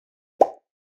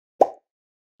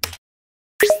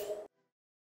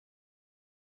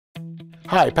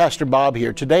Hi, Pastor Bob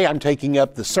here. Today I'm taking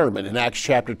up the sermon in Acts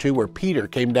chapter 2 where Peter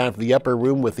came down to the upper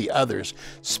room with the others,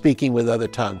 speaking with other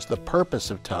tongues. The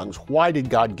purpose of tongues, why did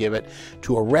God give it?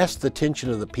 To arrest the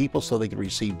attention of the people so they could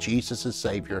receive Jesus as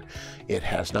Savior. It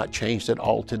has not changed at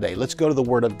all today. Let's go to the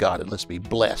Word of God and let's be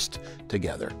blessed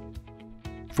together.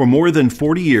 For more than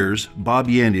 40 years, Bob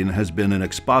Yandian has been an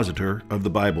expositor of the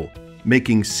Bible,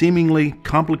 making seemingly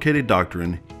complicated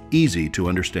doctrine easy to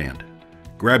understand.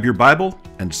 Grab your Bible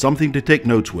and something to take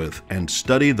notes with and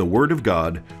study the Word of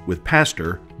God with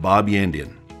Pastor Bob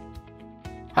Yandian.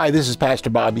 Hi, this is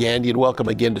Pastor Bob Yandian. Welcome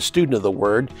again to Student of the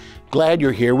Word. Glad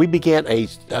you're here. We began a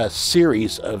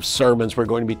series of sermons we're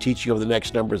going to be teaching over the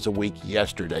next numbers of weeks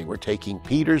yesterday. We're taking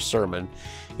Peter's sermon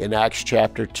in Acts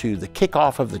chapter 2, the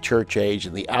kickoff of the church age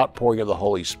and the outpouring of the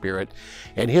Holy Spirit,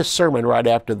 and his sermon right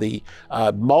after the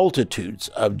multitudes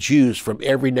of Jews from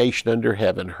every nation under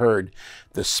heaven heard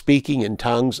the speaking in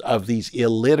tongues of these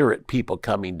illiterate people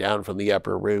coming down from the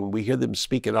upper room. We hear them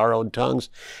speak in our own tongues,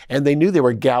 and they knew they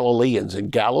were Galileans,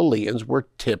 and Galileans were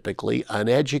typically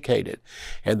uneducated.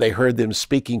 And they heard them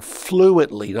speaking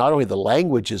fluently, not only the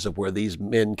languages of where these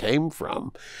men came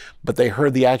from, but they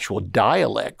heard the actual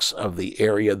dialects of the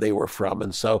area they were from.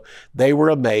 And so they were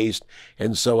amazed.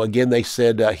 And so again, they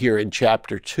said here in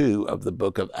chapter 2 of the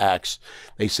book of Acts,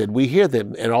 they said, we hear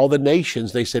them, and all the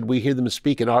nations, they said, we hear them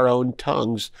speak in our own tongues,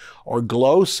 or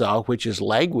glossa, which is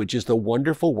language, is the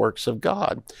wonderful works of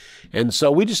God. And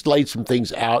so we just laid some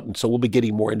things out, and so we'll be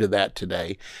getting more into that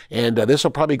today. And this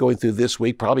will probably go through this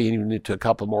week, probably even into a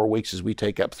couple more weeks as we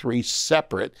take up 3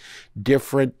 separate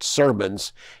different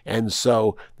sermons. And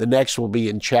so the next will be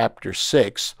in chapter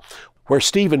 6, where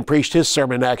Stephen preached his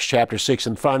sermon in Acts chapter 6,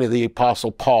 and finally the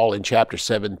Apostle Paul in chapter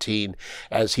 17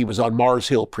 as he was on Mars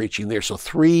Hill preaching there. So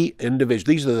 3 individuals.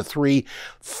 These are the 3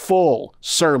 full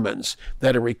sermons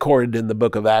that are recorded in the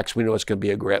book of Acts. We know it's going to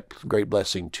be a great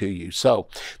blessing to you. So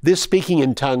this speaking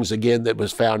in tongues, again, that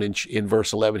was found in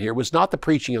verse 11 here, was not the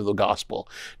preaching of the gospel.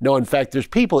 No, in fact, there's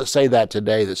people that say that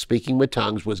today, that speaking with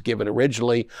tongues was given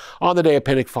originally on the day of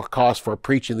Pentecost for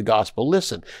preaching the gospel.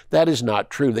 Listen, that is not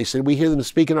true. They said, we hear them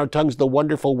speak in our tongues the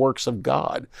wonderful works of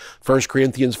God. 1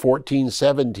 Corinthians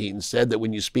 14:17 said that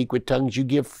when you speak with tongues, you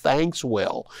give thanks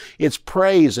well. It's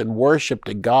praise and worship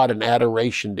to God and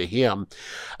adoration to Him.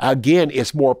 Again,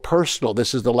 it's more personal.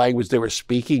 This is the language they were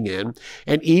speaking in.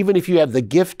 And even if you have the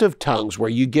gift of tongues,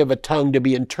 where you give a tongue to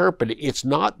be interpreted, it's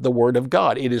not the Word of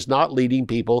God. It is not leading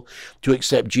people to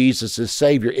accept Jesus as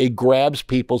Savior. It grabs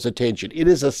people's attention. It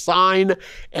is a sign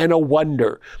and a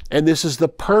wonder. And this is the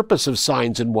purpose of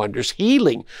signs and wonders.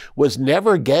 Healing was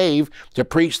never gave to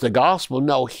preach the gospel.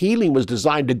 No, healing was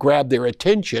designed to grab their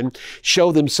attention,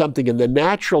 show them something in the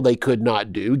natural they could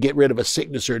not do, get rid of a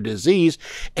sickness or disease,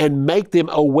 and make them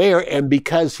aware. And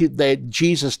because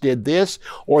Jesus did this,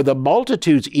 or the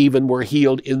multitudes even were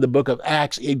healed in the book of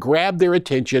Acts, it grabbed their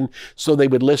attention so they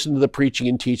would listen to the preaching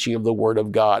and teaching of the Word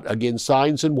of God. Again,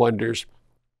 signs and wonders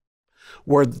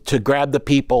were to grab the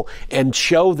people and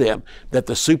show them that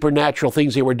the supernatural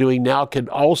things they were doing now could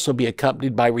also be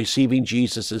accompanied by receiving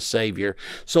Jesus as Savior.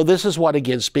 So this is what,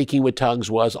 again, speaking with tongues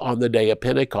was on the day of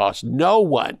Pentecost. No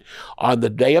one on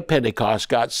the day of Pentecost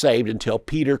got saved until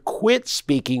Peter quit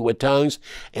speaking with tongues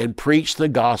and preached the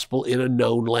gospel in a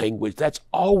known language. That's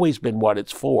always been what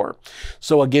it's for.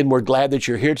 So again, we're glad that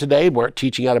you're here today. We're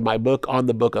teaching out of my book on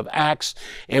the book of Acts,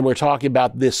 and we're talking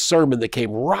about this sermon that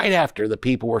came right after the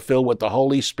people were filled with the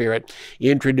Holy Spirit,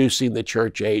 introducing the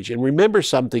church age. And remember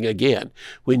something again,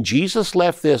 when Jesus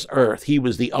left this earth, He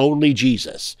was the only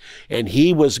Jesus, and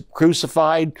He was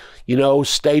crucified,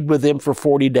 stayed with them for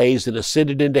 40 days and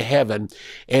ascended into heaven,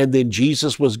 and then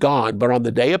Jesus was gone. But on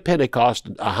the day of Pentecost,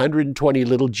 120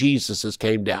 little Jesuses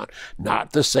came down,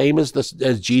 not the same as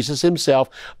Jesus Himself,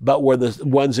 but were the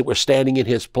ones that were standing in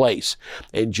His place.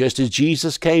 And just as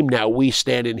Jesus came, now we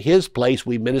stand in His place.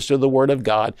 We minister the Word of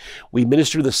God. We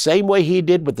minister the same way He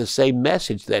did, with the same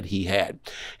message that He had.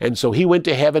 And so He went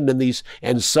to heaven,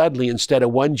 and suddenly, instead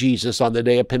of one Jesus on the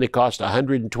day of Pentecost,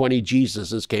 120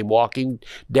 Jesuses came walking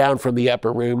down from the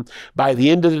upper room. By the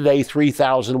end of the day,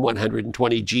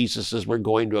 3,120 Jesuses were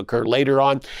going to occur. Later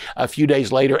on, a few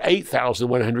days later,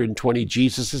 8,120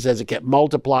 Jesuses, as it kept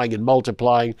multiplying and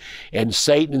multiplying. And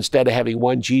Satan, instead of having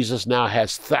one Jesus, now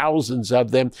has thousands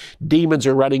of them. Demons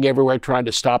are running everywhere trying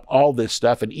to stop all this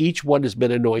stuff, and each one has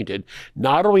been anointed,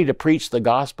 not only to preached the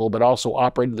gospel, but also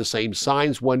operated the same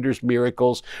signs, wonders,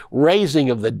 miracles, raising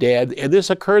of the dead. And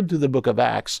this occurred through the book of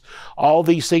Acts. All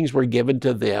these things were given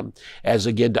to them as,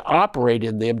 again, to operate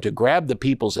in them, to grab the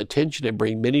people's attention and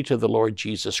bring many to the Lord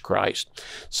Jesus Christ.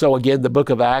 So again, the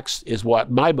book of Acts is what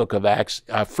my book of Acts,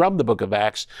 from the book of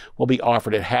Acts, will be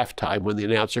offered at halftime when the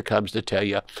announcer comes to tell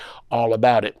you all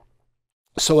about it.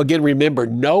 So again, remember,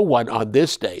 no one on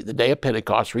this day, the day of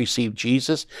Pentecost, received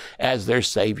Jesus as their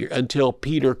Savior until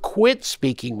Peter quit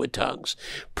speaking with tongues,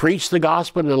 preached the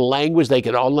gospel in a language they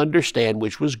could all understand,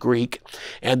 which was Greek.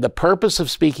 And the purpose of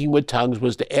speaking with tongues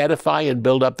was to edify and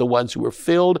build up the ones who were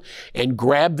filled and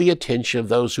grab the attention of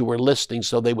those who were listening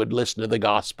so they would listen to the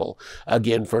gospel.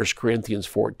 Again, 1 Corinthians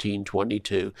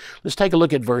 14:22. Let's take a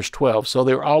look at verse 12. So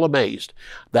they were all amazed.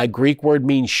 That Greek word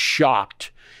means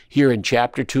shocked. Here in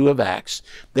chapter 2 of Acts,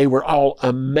 they were all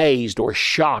amazed or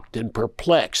shocked and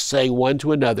perplexed, saying one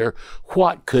to another,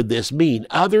 "What could this mean?"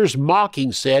 Others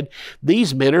mocking said,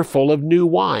 "These men are full of new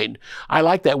wine." I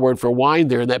like that word for wine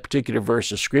there in that particular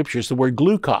verse of Scripture. It's the word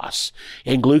glucose.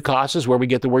 And glucose is where we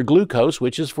get the word glucose,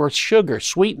 which is for sugar,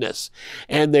 sweetness.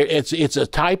 And it's a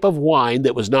type of wine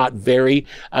that was not very,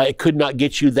 it could not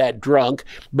get you that drunk,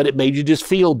 but it made you just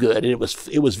feel good. And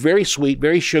it was very sweet,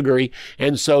 very sugary.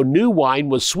 And so new wine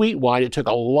was sweet wine. It took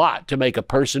a lot to make a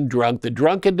person drunk. The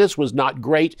drunkenness was not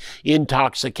great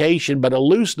intoxication, but a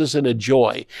looseness and a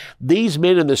joy. These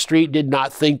men in the street did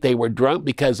not think they were drunk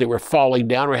because they were falling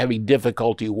down or having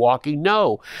difficulty walking.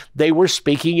 No, they were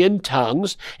speaking in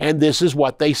tongues, and this is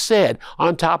what they said.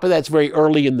 On top of that, it's very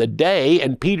early in the day,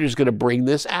 and Peter's going to bring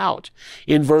this out.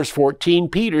 In verse 14,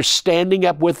 Peter, standing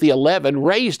up with the 11,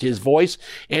 raised his voice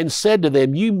and said to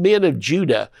them, "You men of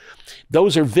Judah,"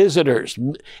 those are visitors,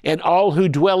 "and all who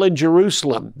dwell in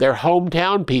Jerusalem," their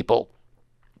hometown people,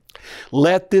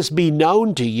 "let this be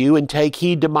known to you and take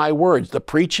heed to my words." The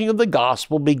preaching of the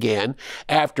gospel began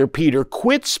after Peter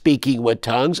quit speaking with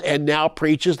tongues and now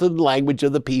preaches in the language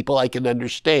of the people I can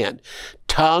understand.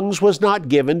 Tongues was not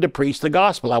given to preach the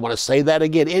gospel. I want to say that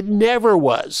again. It never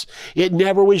was. It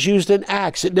never was used in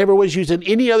Acts. It never was used in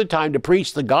any other time to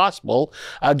preach the gospel.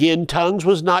 Again, tongues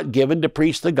was not given to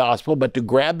preach the gospel, but to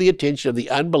grab the attention of the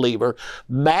unbeliever,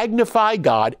 magnify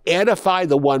God, edify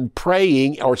the one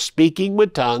praying or speaking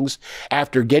with tongues.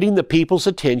 After getting the people's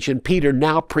attention, Peter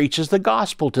now preaches the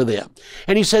gospel to them.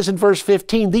 And he says in verse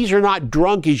 15, "These are not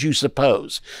drunk as you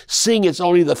suppose, seeing it's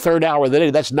only the third hour of the day."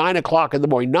 That's 9 o'clock in the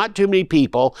morning. Not too many people,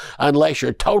 unless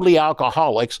you're totally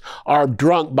alcoholics, are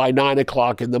drunk by 9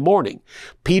 o'clock in the morning.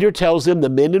 Peter tells them the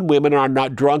men and women are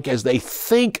not drunk as they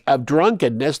think of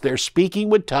drunkenness. Their speaking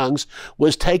with tongues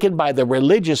was taken by the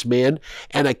religious men,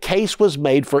 and a case was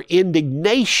made for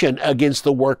indignation against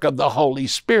the work of the Holy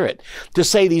Spirit. To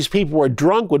say these people were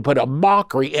drunk would put a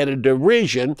mockery and a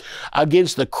derision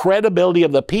against the credibility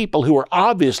of the people who were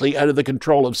obviously under the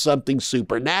control of something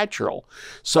supernatural.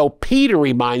 So Peter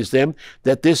reminds them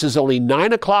that this is only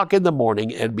 9 o'clock in the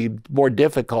morning and be more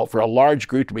difficult for a large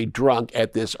group to be drunk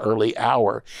at this early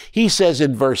hour. He says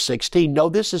in verse 16, no,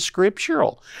 this is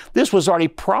scriptural. This was already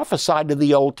prophesied in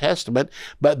the Old Testament,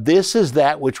 but this is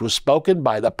that which was spoken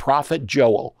by the prophet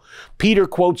Joel. Peter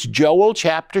quotes Joel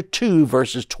chapter 2,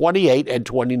 verses 28 and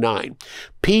 29.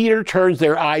 Peter turns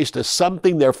their eyes to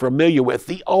something they're familiar with,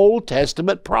 the Old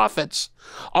Testament prophets.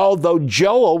 Although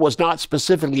Joel was not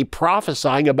specifically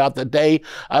prophesying about the day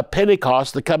of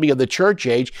Pentecost, the coming of the church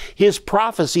age, his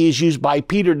prophecy is used by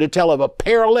Peter to tell of a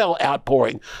parallel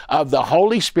outpouring of the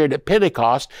Holy Spirit at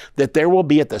Pentecost that there will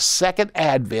be at the second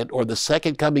advent or the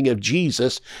second coming of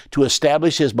Jesus to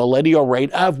establish his millennial reign,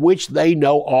 of which they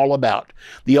know all about.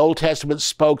 The Old Testament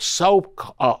spoke so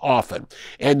often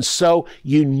and so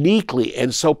uniquely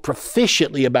and so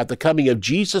proficiently about the coming of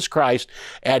Jesus Christ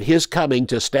at his coming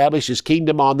to establish his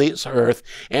kingdom on this earth.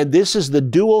 And this is the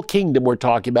dual kingdom we're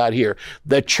talking about here.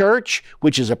 The church,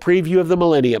 which is a preview of the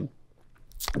millennium.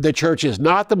 The church is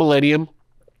not the millennium,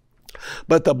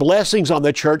 but the blessings on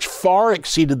the church far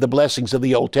exceeded the blessings of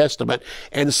the Old Testament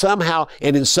and somehow,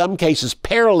 and in some cases,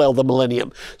 parallel the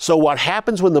millennium. So what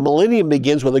happens when the millennium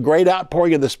begins with a great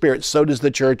outpouring of the Spirit, so does the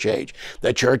church age.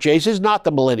 The church age is not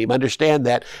the millennium, understand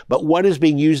that, but one is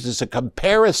being used as a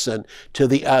comparison to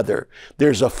the other.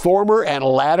 There's a former and a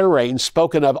latter rain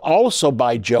spoken of also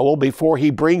by Joel before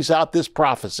he brings out this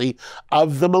prophecy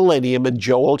of the millennium in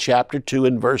Joel chapter 2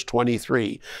 and verse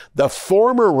 23. The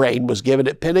former rain was given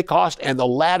at Pentecost Pentecost, and the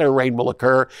latter rain will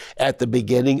occur at the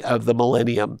beginning of the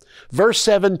millennium. Verse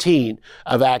 17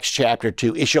 of Acts chapter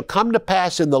 2, it shall come to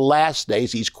pass in the last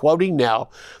days, he's quoting now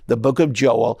the book of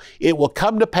Joel, it will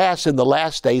come to pass in the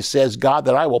last days, says God,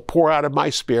 that I will pour out of my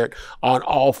Spirit on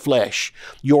all flesh.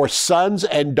 Your sons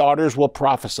and daughters will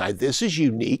prophesy. This is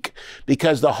unique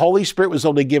because the Holy Spirit was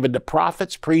only given to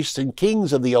prophets, priests, and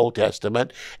kings of the Old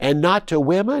Testament and not to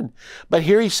women. But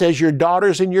here he says, your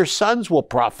daughters and your sons will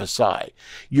prophesy.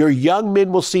 Your young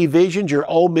men will see visions, your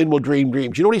old men will dream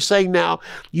dreams. You know what he's saying now?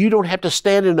 You don't have to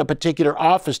stand in a particular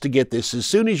office to get this. As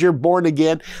soon as you're born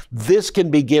again, this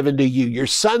can be given to you. Your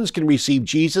sons can receive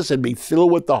Jesus and be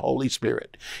filled with the Holy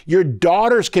Spirit. Your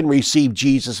daughters can receive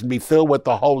Jesus and be filled with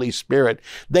the Holy Spirit.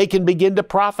 They can begin to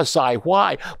prophesy.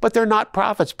 Why? But they're not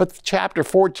prophets. But chapter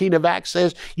 14 of Acts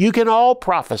says you can all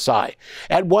prophesy.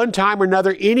 At one time or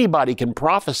another, anybody can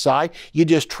prophesy. You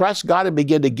just trust God and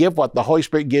begin to give what the Holy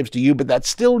Spirit gives to you, but that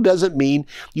still doesn't mean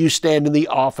you stand in the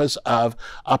office of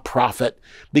a prophet,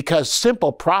 because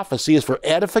simple prophecy is for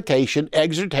edification,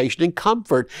 exhortation, and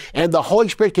comfort, and the Holy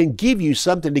Spirit can give you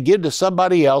something to give to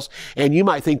somebody else, and you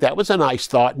might think that was a nice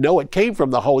thought. No, it came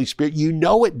from the Holy Spirit. You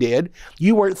know it did.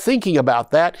 You weren't thinking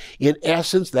about that. In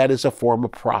essence, that is a form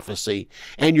of prophecy.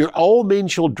 And your old men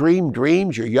shall dream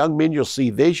dreams, your young men shall see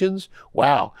visions.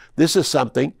 Wow, this is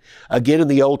something. Again, in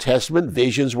the Old Testament,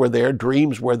 visions were there,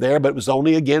 dreams were there, but it was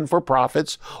only again for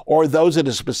prophets or those at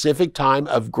a specific time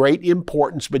of great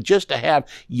importance. But just to have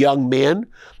young men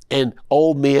and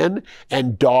old men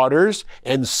and daughters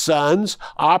and sons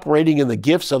operating in the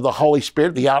gifts of the Holy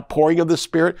Spirit, the outpouring of the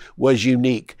Spirit, was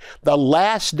unique. The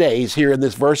last days here in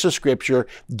this verse of Scripture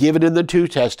given in the New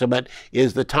Testament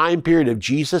is the time period of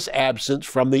Jesus' absence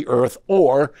from the earth,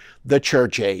 or the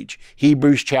church age.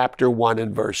 Hebrews chapter 1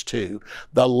 and verse 2.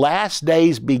 The last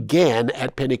days began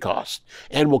at Pentecost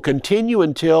and will continue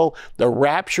until the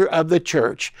rapture of the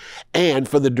church and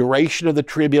for the duration of the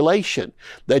tribulation.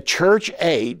 The church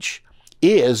age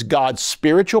is God's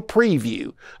spiritual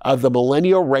preview of the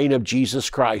millennial reign of Jesus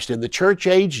Christ. In the church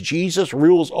age, Jesus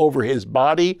rules over his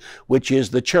body, which is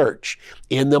the church.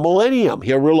 In the millennium,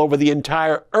 he'll rule over the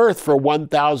entire earth for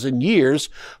 1,000 years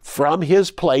from his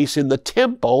place in the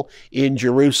temple in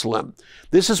Jerusalem.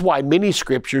 This is why many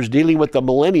scriptures dealing with the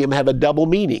millennium have a double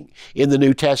meaning in the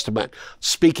New Testament,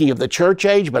 speaking of the church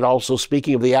age, but also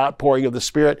speaking of the outpouring of the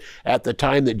Spirit at the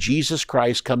time that Jesus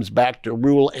Christ comes back to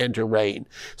rule and to reign.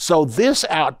 So this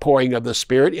outpouring of the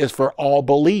Spirit is for all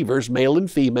believers, male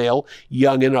and female,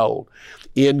 young and old.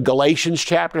 In Galatians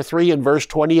chapter 3 and verse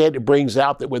 28, it brings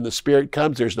out that when the Spirit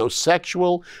comes, there's no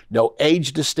sexual, no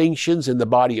age distinctions in the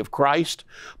body of Christ.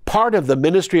 Part of the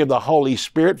ministry of the Holy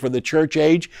Spirit for the church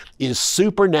age is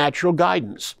supernatural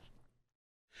guidance.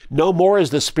 No more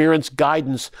is the Spirit's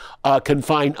guidance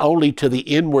confined only to the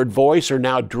inward voice, or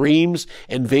now dreams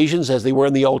and visions as they were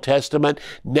in the Old Testament.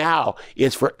 Now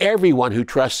it's for everyone who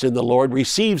trusts in the Lord,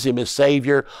 receives Him as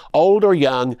Savior, old or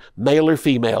young, male or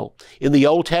female. In the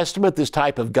Old Testament, this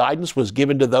type of guidance was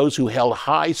given to those who held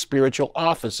high spiritual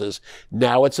offices.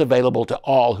 Now it's available to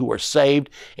all who are saved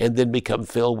and then become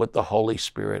filled with the Holy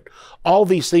Spirit. All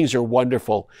these things are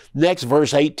wonderful. Next,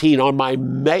 verse 18, on my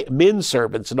men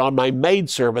servants and on my maid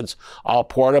servants, I'll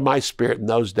pour out of my Spirit in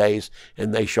those days,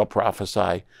 and they shall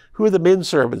prophesy. Who are the men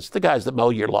servants? The guys that mow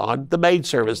your lawn. The maid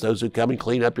servants, those who come and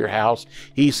clean up your house.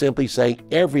 He's simply saying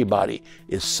everybody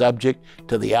is subject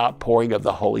to the outpouring of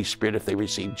the Holy Spirit if they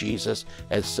receive Jesus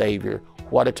as Savior.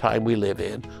 What a time we live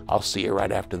in. I'll see you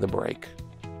right after the break.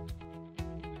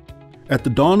 At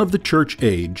the dawn of the church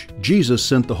age, Jesus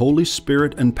sent the Holy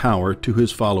Spirit and power to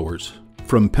His followers.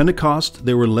 From Pentecost,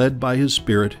 they were led by His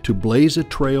Spirit to blaze a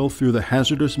trail through the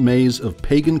hazardous maze of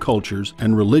pagan cultures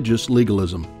and religious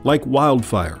legalism. Like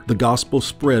wildfire, the gospel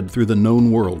spread through the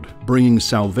known world, bringing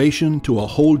salvation to a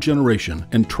whole generation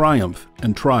and triumph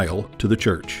and trial to the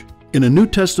church. In a New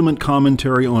Testament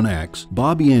commentary on Acts,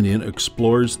 Bob Yandian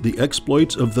explores the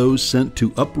exploits of those sent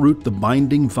to uproot the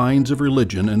binding vines of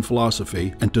religion and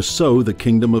philosophy and to sow the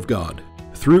kingdom of God.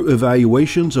 Through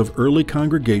evaluations of early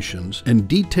congregations and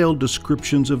detailed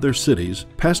descriptions of their cities,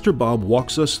 Pastor Bob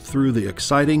walks us through the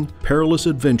exciting, perilous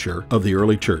adventure of the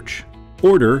early church.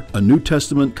 Order a New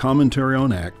Testament commentary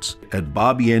on Acts at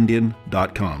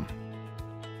bobyandian.com.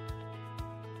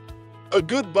 A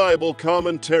good Bible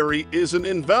commentary is an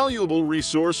invaluable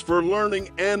resource for learning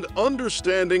and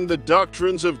understanding the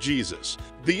doctrines of Jesus,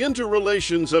 the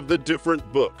interrelations of the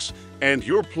different books, and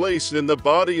your place in the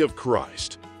body of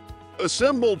Christ.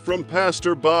 Assembled from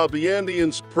Pastor Bob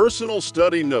Yandian's personal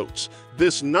study notes,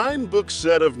 this 9-book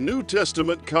set of New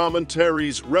Testament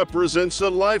commentaries represents a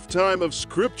lifetime of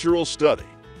scriptural study,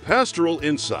 pastoral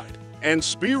insight, and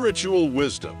spiritual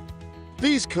wisdom.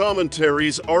 These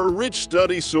commentaries are a rich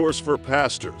study source for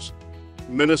pastors,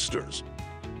 ministers,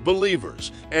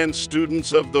 believers, and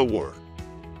students of the Word.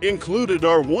 Included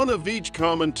are one of each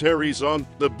commentaries on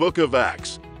the book of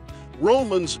Acts,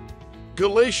 Romans,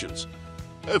 Galatians,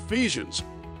 Ephesians,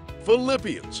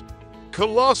 Philippians,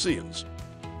 Colossians,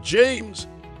 James,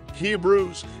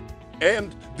 Hebrews,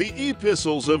 and the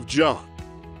epistles of John.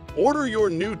 Order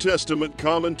your New Testament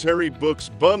commentary books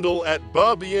bundle at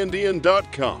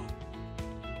bobyandian.com.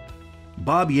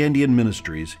 Bob Yandian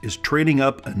Ministries is training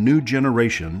up a new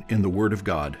generation in the Word of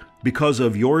God. Because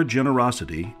of your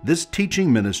generosity, this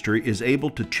teaching ministry is able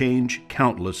to change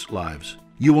countless lives.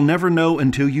 You will never know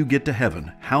until you get to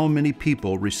heaven how many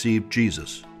people received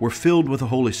Jesus, were filled with the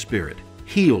Holy Spirit,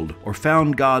 healed, or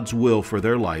found God's will for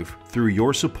their life through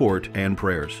your support and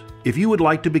prayers. If you would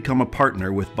like to become a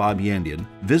partner with Bob Yandian,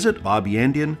 visit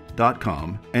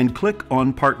bobyandian.com and click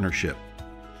on Partnership.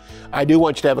 I do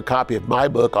want you to have a copy of my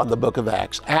book on the book of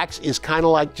Acts. Acts is kind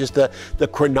of like just the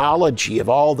chronology of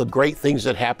all the great things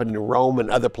that happened in Rome and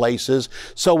other places.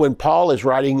 So when Paul is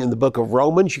writing in the book of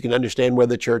Romans, you can understand where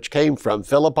the church came from.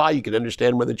 Philippi, you can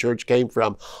understand where the church came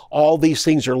from. All these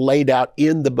things are laid out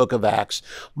in the book of Acts.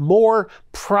 More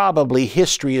probably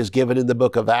history is given in the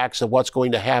book of Acts of what's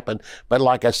going to happen. But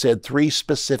like I said, 3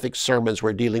 specific sermons.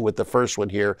 We're dealing with the first one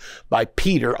here by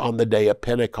Peter on the day of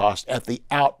Pentecost at the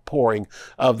outpouring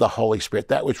of the Holy Spirit.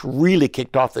 That which really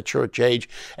kicked off the church age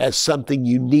as something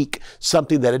unique,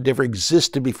 something that had never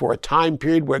existed before, a time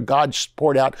period where God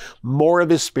poured out more of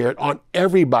His Spirit on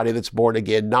everybody that's born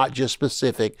again, not just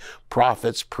specific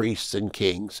prophets, priests, and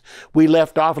kings. We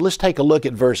left off, let's take a look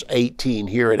at verse 18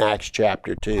 here in Acts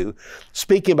chapter 2,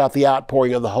 speaking about the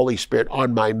outpouring of the Holy Spirit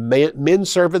on my men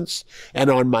servants and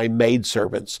on my maid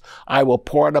servants. I will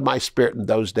pour out of my Spirit in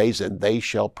those days, and they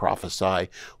shall prophesy.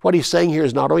 What he's saying here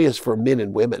is not only is for men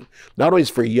and women, not only is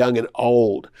for young and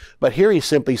old, but here he's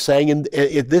simply saying, and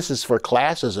this is for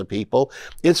classes of people,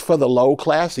 it's for the low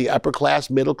class, the upper class,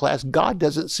 middle class. God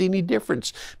doesn't see any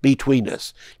difference between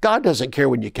us. God doesn't care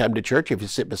when you come to church if you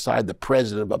sit beside the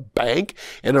president of a bank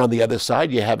and on the other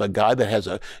side you have a guy that has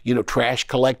a trash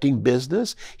collecting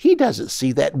business. He doesn't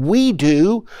see that. We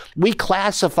do. We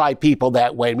classify people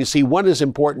that way. We see one is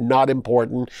important, not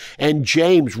important. And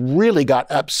James really got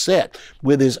upset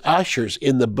with his ushers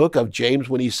in the book of James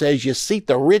when he says you seat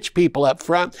the rich people up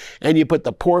front and you put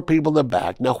the poor people in the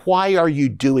back. Now, why are you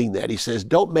doing that? He says,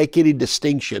 don't make any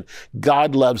distinction.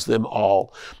 God loves them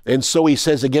all. And so he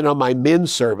says again on my men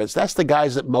servants, that's the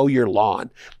guys that mow your lawn.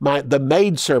 The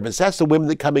maid servants, that's the women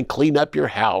that come and clean up your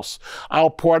house. I'll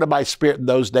pour out of my Spirit in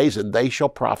those days and they shall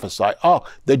prophesy. Oh,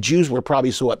 the Jews were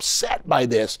probably so upset by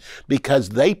this because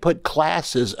they put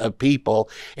classes of people,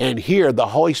 and here the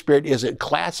Holy Spirit isn't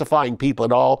classifying people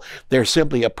at all. They're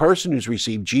simply a person who's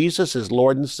received Jesus as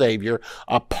Lord and Savior,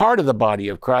 a part of the body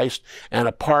of Christ, and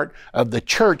a part of the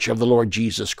church of the Lord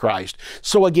Jesus Christ.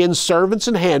 So again, servants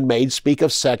and handmaids speak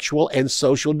of sexual and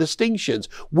social distinctions.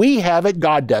 We have it,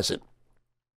 God doesn't.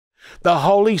 The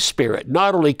Holy Spirit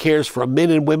not only cares for men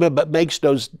and women, but makes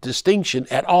no distinction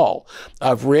at all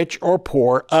of rich or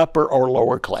poor, upper or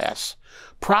lower class.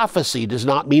 Prophecy does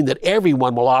not mean that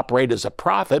everyone will operate as a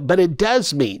prophet, but it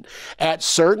does mean at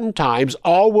certain times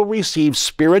all will receive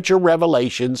spiritual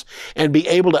revelations and be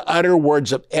able to utter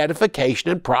words of edification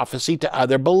and prophecy to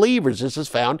other believers. This is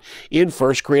found in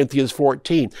 1 Corinthians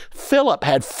 14. Philip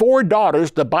had 4 daughters.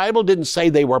 The Bible didn't say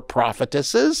they were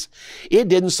prophetesses. It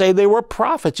didn't say they were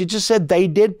prophets. It just said they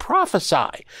did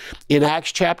prophesy. In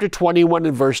Acts chapter 21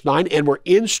 and verse 9, and were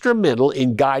instrumental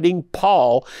in guiding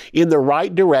Paul in the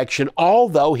right direction,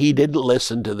 although he didn't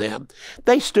listen to them.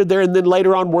 They stood there, and then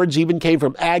later on words even came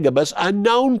from Agabus, a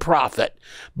known prophet.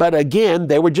 But again,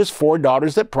 they were just 4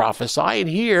 daughters that prophesy, and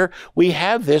here we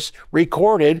have this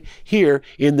recorded here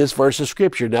in this verse of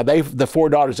Scripture. Now, the 4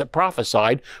 daughters that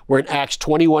prophesied were in Acts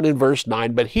 21 and verse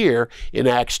 9, but here in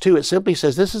Acts 2, it simply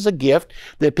says this is a gift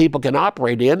that people can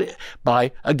operate in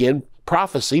by, again,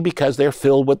 prophecy because they're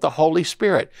filled with the Holy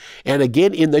Spirit. And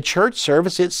again, in the church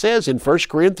service, it says in 1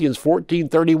 Corinthians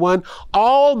 14:31,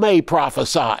 all may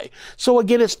prophesy. So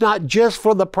again, it's not just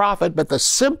for the prophet, but the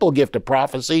simple gift of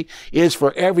prophecy is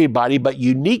for everybody, but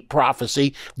unique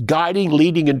prophecy, guiding,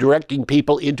 leading, and directing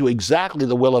people into exactly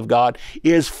the will of God,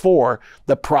 is for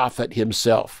the prophet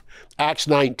himself. Acts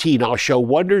 19, I'll show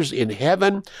wonders in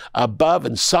heaven above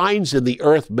and signs in the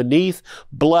earth beneath,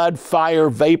 blood, fire,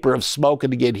 vapor of smoke.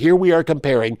 And again, here we are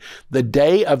comparing the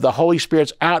day of the Holy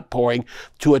Spirit's outpouring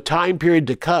to a time period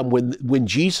to come when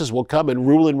Jesus will come and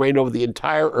rule and reign over the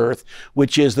entire earth,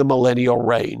 which is the millennial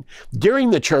reign.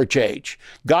 During the church age,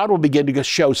 God will begin to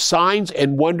show signs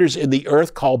and wonders in the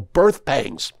earth called birth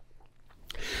pangs.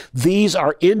 These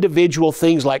are individual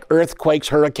things like earthquakes,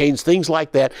 hurricanes, things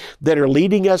like that, that are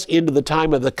leading us into the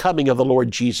time of the coming of the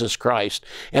Lord Jesus Christ.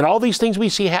 And all these things we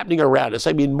see happening around us.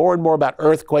 I mean, more and more about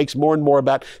earthquakes, more and more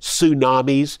about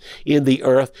tsunamis in the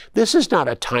earth. This is not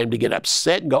a time to get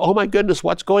upset and go, oh my goodness,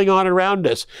 what's going on around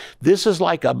us? This is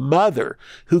like a mother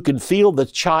who can feel the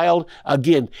child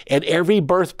again, and every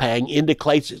birth pang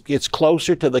indicates it's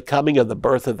closer to the coming of the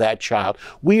birth of that child.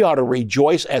 We ought to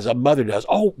rejoice as a mother does.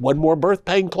 Oh, one more birth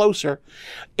pang closer.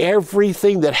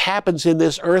 Everything that happens in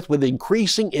this earth with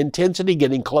increasing intensity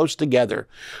getting close together.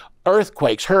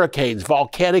 Earthquakes, hurricanes,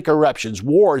 volcanic eruptions,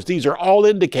 wars, these are all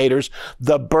indicators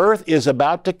the birth is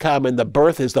about to come, and the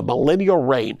birth is the millennial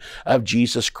reign of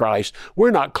Jesus Christ.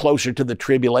 We're not closer to the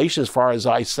tribulation as far as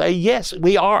I say. Yes,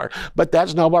 we are, but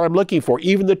that's not what I'm looking for.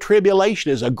 Even the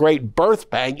tribulation is a great birth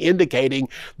pang indicating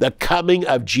the coming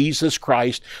of Jesus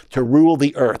Christ to rule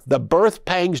the earth. The birth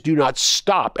pangs do not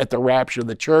stop at the rapture of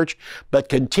the church, but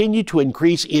continue to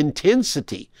increase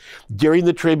intensity during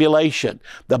the tribulation.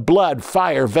 The blood,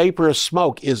 fire, vapor, of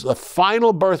smoke is the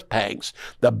final birth pangs,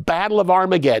 the battle of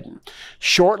Armageddon.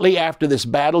 Shortly after this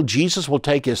battle, Jesus will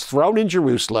take his throne in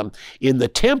Jerusalem, in the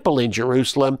temple in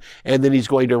Jerusalem, and then he's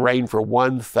going to reign for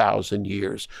 1,000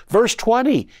 years. Verse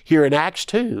 20 here in Acts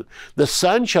 2, the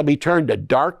sun shall be turned to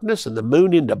darkness and the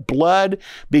moon into blood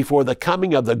before the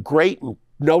coming of the great and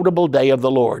notable day of the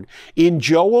Lord. In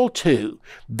Joel 2,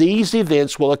 these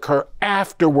events will occur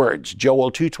afterwards,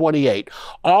 Joel 2:28.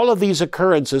 All of these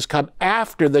occurrences come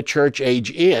after the church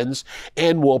age ends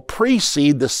and will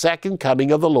precede the second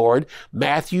coming of the Lord,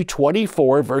 Matthew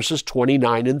 24, verses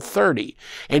 29 and 30.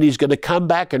 And he's going to come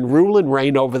back and rule and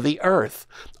reign over the earth.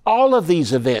 All of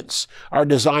these events are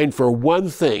designed for one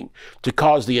thing, to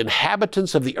cause the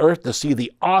inhabitants of the earth to see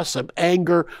the awesome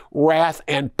anger, wrath,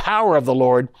 and power of the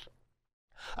Lord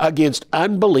against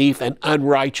unbelief and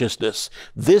unrighteousness.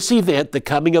 This event, the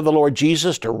coming of the Lord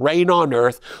Jesus to reign on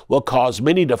earth, will cause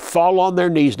many to fall on their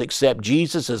knees and accept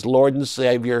Jesus as Lord and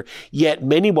Savior, yet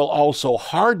many will also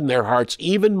harden their hearts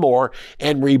even more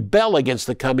and rebel against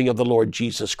the coming of the Lord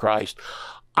Jesus Christ.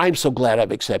 I'm so glad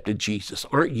I've accepted Jesus,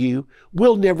 aren't you?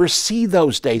 We'll never see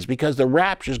those days because the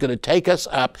rapture is going to take us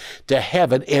up to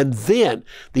heaven, and then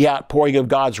the outpouring of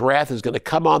God's wrath is going to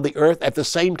come on the earth. At the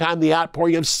same time, the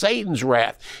outpouring of Satan's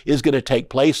wrath is going to take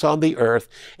place on the earth.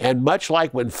 And much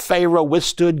like when Pharaoh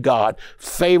withstood God,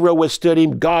 Pharaoh withstood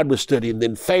him, God withstood him,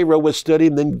 then Pharaoh withstood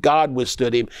him, then God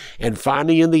withstood him. And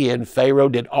finally, in the end, Pharaoh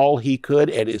did all he could,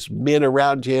 and his men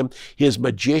around him, his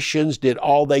magicians, did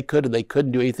all they could, and they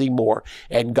couldn't do anything more.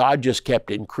 And God just kept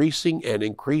increasing and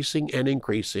increasing and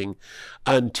increasing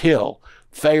until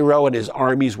Pharaoh and his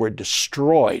armies were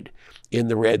destroyed in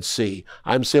the Red Sea.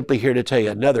 I'm simply here to tell you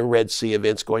another Red Sea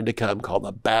event's going to come called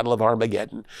the Battle of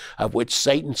Armageddon, of which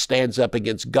Satan stands up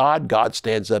against God, God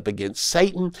stands up against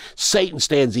Satan, Satan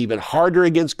stands even harder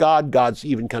against God, God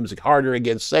even comes harder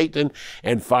against Satan,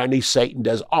 and finally Satan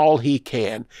does all he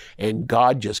can, and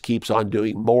God just keeps on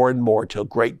doing more and more till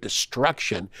great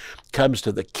destruction comes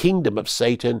to the kingdom of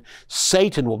Satan.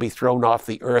 Satan will be thrown off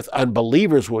the earth,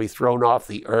 unbelievers will be thrown off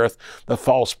the earth, the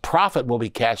false prophet will be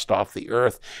cast off the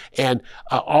earth, and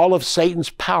all of Satan's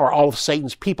power, all of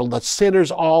Satan's people, the sinners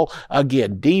all,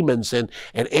 again, demons and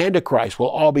Antichrist will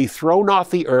all be thrown off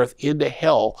the earth into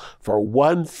hell for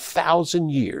 1,000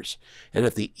 years. And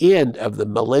at the end of the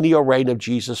millennial reign of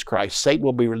Jesus Christ, Satan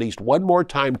will be released one more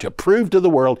time to prove to the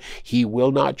world he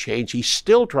will not change. He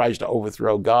still tries to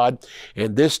overthrow God,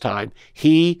 and this time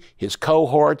he, his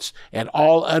cohorts, and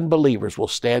all unbelievers will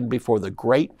stand before the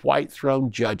great white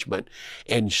throne judgment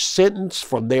and sentenced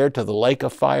from there to the lake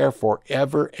of fire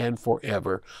forever and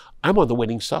forever. I'm on the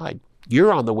winning side.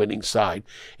 You're on the winning side.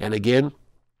 And again,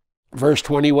 verse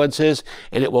 21 says,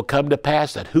 and it will come to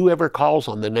pass that whoever calls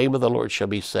on the name of the Lord shall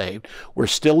be saved. We're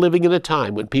still living in a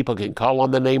time when people can call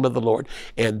on the name of the Lord,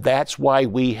 and that's why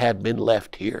we have been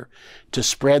left here, to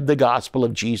spread the gospel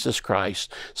of Jesus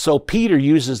Christ. So Peter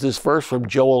uses this verse from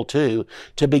Joel 2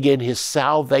 to begin his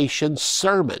salvation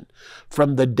sermon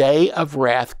from the day of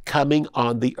wrath coming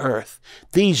on the earth.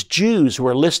 These Jews who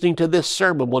are listening to this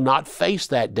sermon will not face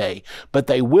that day, but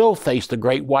they will face the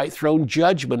great white throne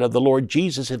judgment of the Lord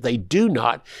Jesus if they do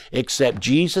not accept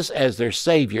Jesus as their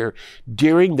Savior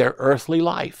during their earthly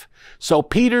life. So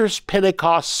Peter's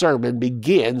Pentecost sermon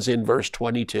begins in verse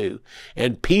 22.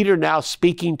 And Peter, now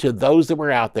speaking to those that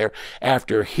were out there,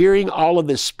 after hearing all of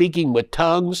this speaking with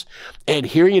tongues and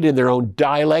hearing it in their own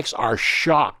dialects, are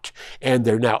shocked, and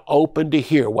they're now open to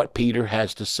hear what Peter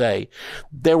has to say.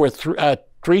 There were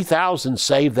 3,000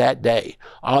 saved that day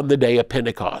on the day of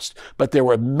Pentecost. But there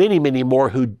were many, many more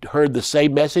who heard the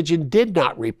same message and did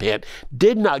not repent,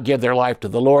 did not give their life to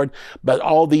the Lord. But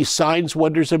all these signs,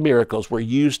 wonders, and miracles were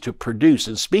used to produce,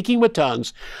 and speaking with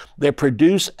tongues, they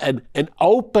produce an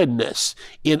openness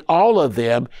in all of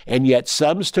them, and yet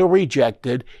some still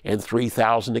rejected and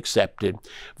 3,000 accepted.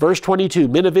 Verse 22,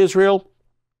 men of Israel,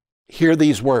 hear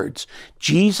these words.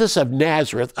 Jesus of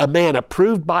Nazareth, a man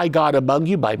approved by God among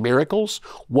you by miracles,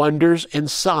 wonders,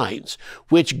 and signs,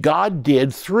 which God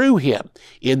did through him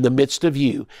in the midst of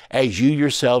you, as you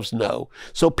yourselves know.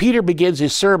 So Peter begins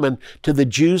his sermon to the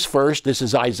Jews first. This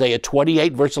is Isaiah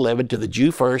 28, verse 11, to the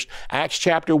Jew first. Acts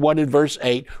chapter 1 and verse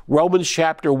 8. Romans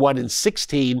chapter 1 and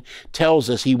 16 tells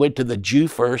us he went to the Jew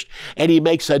first, and he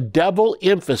makes a double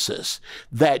emphasis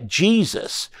that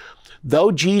Jesus,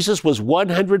 though Jesus was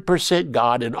 100%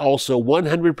 God and also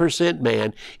 100%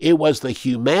 man, it was the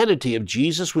humanity of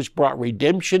Jesus which brought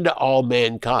redemption to all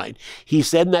mankind. He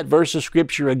said in that verse of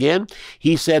Scripture again,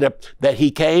 he said that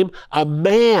he came a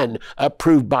man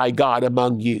approved by God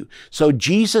among you. So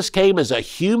Jesus came as a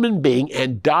human being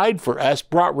and died for us,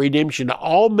 brought redemption to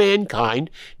all mankind,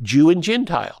 Jew and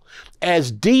Gentile.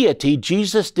 As deity,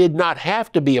 Jesus did not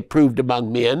have to be approved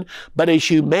among men, but as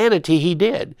humanity, he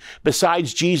did.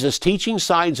 Besides Jesus' teaching,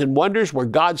 signs, and wonders were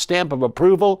God's stamp of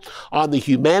approval on the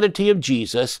humanity of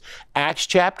Jesus. Acts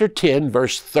chapter 10,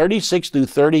 verse 36 through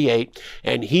 38,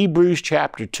 and Hebrews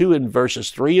chapter 2 and verses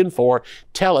 3 and 4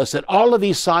 tell us that all of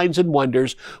these signs and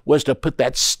wonders was to put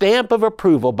that stamp of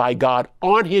approval by God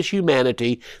on his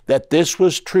humanity, that this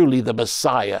was truly the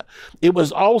Messiah. It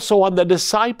was also on the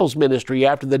disciples' ministry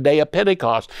after the day of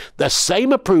Pentecost. The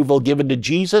same approval given to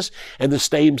Jesus and the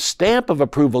same stamp of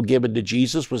approval given to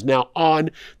Jesus was now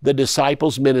on the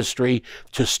disciples' ministry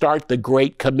to start the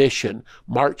Great Commission.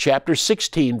 Mark chapter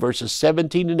 16, verses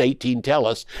 17 and 18 tell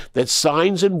us that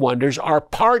signs and wonders are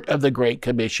part of the Great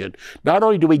Commission. Not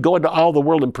only do we go into all the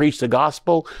world and preach the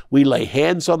gospel, we lay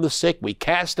hands on the sick, we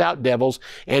cast out devils,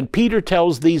 and Peter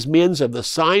tells these men of the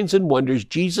signs and wonders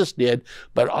Jesus did,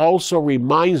 but also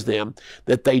reminds them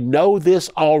that they know this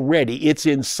already. It's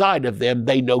inside of them.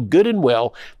 They know good and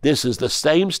well this is the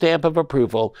same stamp of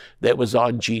approval that was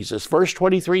on Jesus. Verse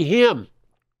 23, him,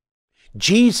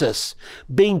 Jesus,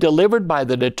 being delivered by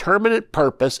the determinate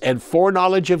purpose and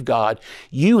foreknowledge of God,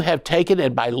 you have taken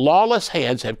and by lawless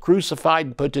hands have crucified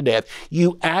and put to death.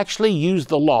 You actually used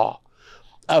the law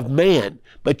of man,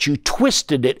 but you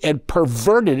twisted it and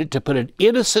perverted it to put an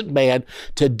innocent man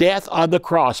to death on the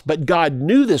cross. But God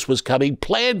knew this was coming,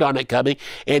 planned on it coming,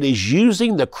 and is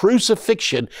using the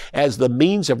crucifixion as the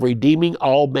means of redeeming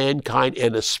all mankind,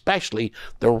 and especially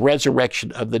the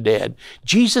resurrection of the dead.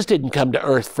 Jesus didn't come to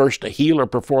earth first to heal or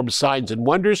perform signs and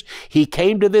wonders. He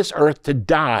came to this earth to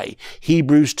die.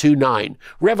 Hebrews 2:9.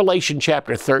 Revelation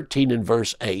chapter 13 and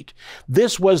verse 8.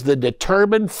 This was the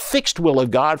determined, fixed will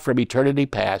of God from eternity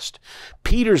past.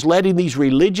 Peter's letting these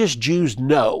religious Jews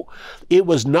know it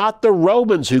was not the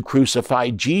Romans who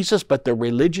crucified Jesus, but the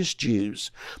religious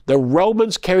Jews. The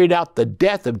Romans carried out the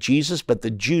death of Jesus, but the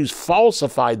Jews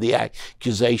falsified the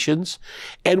accusations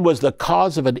and was the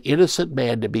cause of an innocent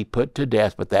man to be put to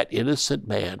death. But that innocent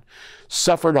man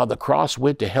suffered on the cross,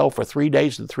 went to hell for 3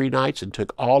 days and 3 nights, and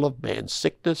took all of man's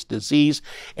sickness, disease,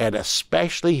 and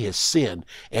especially his sin,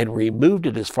 and removed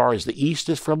it as far as the east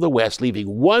is from the west,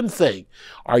 leaving one thing.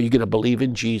 Are you going to believe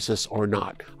in Jesus or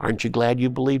not? Aren't you glad you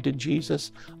believed in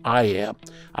Jesus? I am.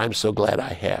 I'm so glad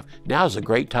I have. Now is a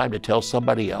great time to tell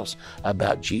somebody else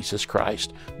about Jesus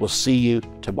Christ. We'll see you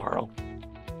tomorrow.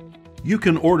 You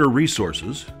can order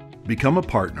resources, become a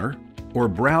partner, or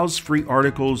browse free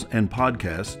articles and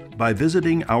podcasts by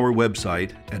visiting our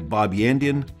website at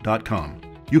bobyandian.com.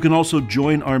 You can also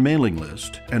join our mailing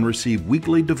list and receive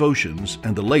weekly devotions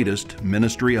and the latest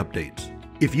ministry updates.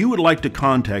 If you would like to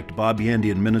contact Bob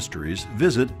Yandian Ministries,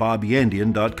 visit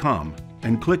bobyandian.com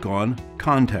and click on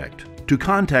Contact. To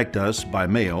contact us by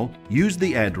mail, use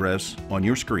the address on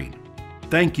your screen.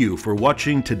 Thank you for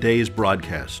watching today's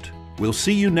broadcast. We'll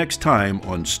see you next time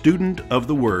on Student of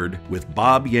the Word with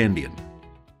Bob Yandian.